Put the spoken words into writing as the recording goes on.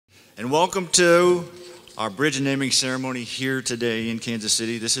And welcome to our bridge naming ceremony here today in Kansas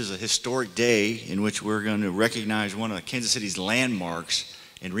City. This is a historic day in which we're going to recognize one of Kansas City's landmarks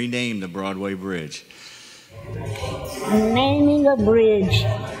and rename the Broadway Bridge. Naming a bridge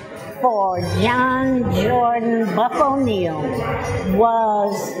for John Jordan Buck O'Neill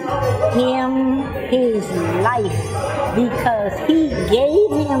was his life, because he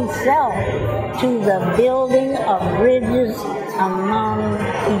gave himself to the building of bridges among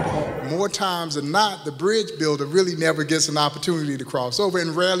people. More times than not, the bridge builder really never gets an opportunity to cross over,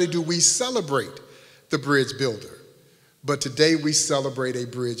 and rarely do we celebrate the bridge builder. But today we celebrate a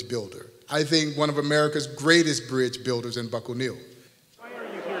bridge builder. I think one of America's greatest bridge builders in Buck O'Neill. Why are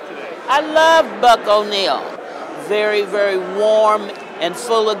you here today? I love Buck O'Neill. Very, very warm and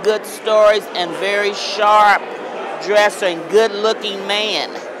full of good stories, and very sharp dresser and good-looking man.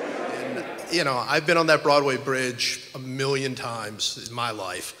 And, you know, I've been on that Broadway Bridge a million times in my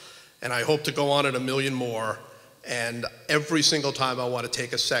life, and I hope to go on it a million more. And every single time I want to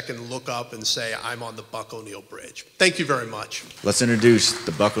take a second, look up and say, I'm on the Buck O'Neill Bridge. Thank you very much. Let's introduce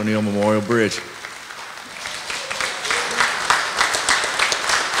the Buck O'Neill Memorial Bridge.